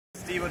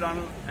Steve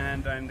O'Donnell,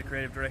 and I'm the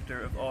creative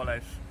director of All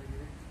Out.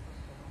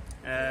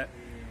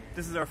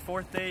 This is our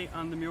fourth day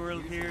on the mural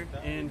here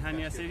in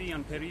Hanya City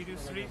on Perίδου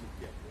Street.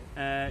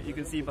 You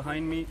can see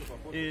behind me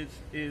it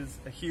is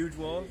a huge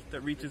wall that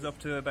reaches up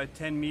to about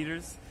 10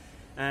 meters,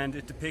 and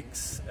it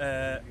depicts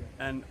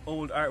an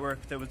old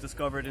artwork that was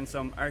discovered in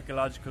some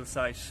archaeological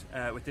site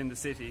within the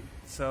city.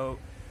 So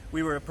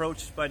we were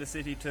approached by the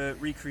city to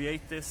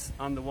recreate this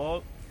on the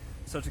wall.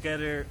 So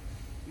together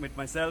with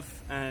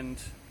myself and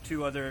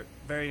two other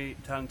very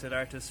talented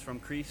artists from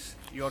Crete,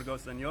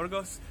 Yorgos and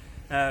Yorgos,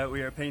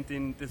 we are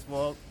painting this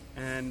wall,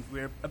 and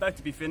we're about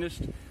to be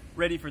finished,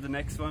 ready for the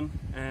next one.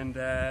 And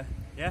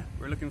yeah,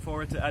 we're looking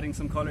forward to adding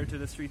some colour to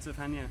the streets of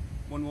Hanya,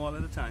 one wall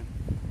at a time.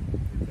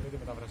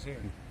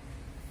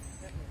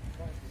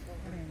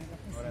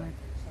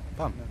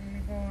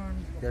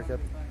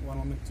 One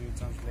moment to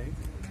translate.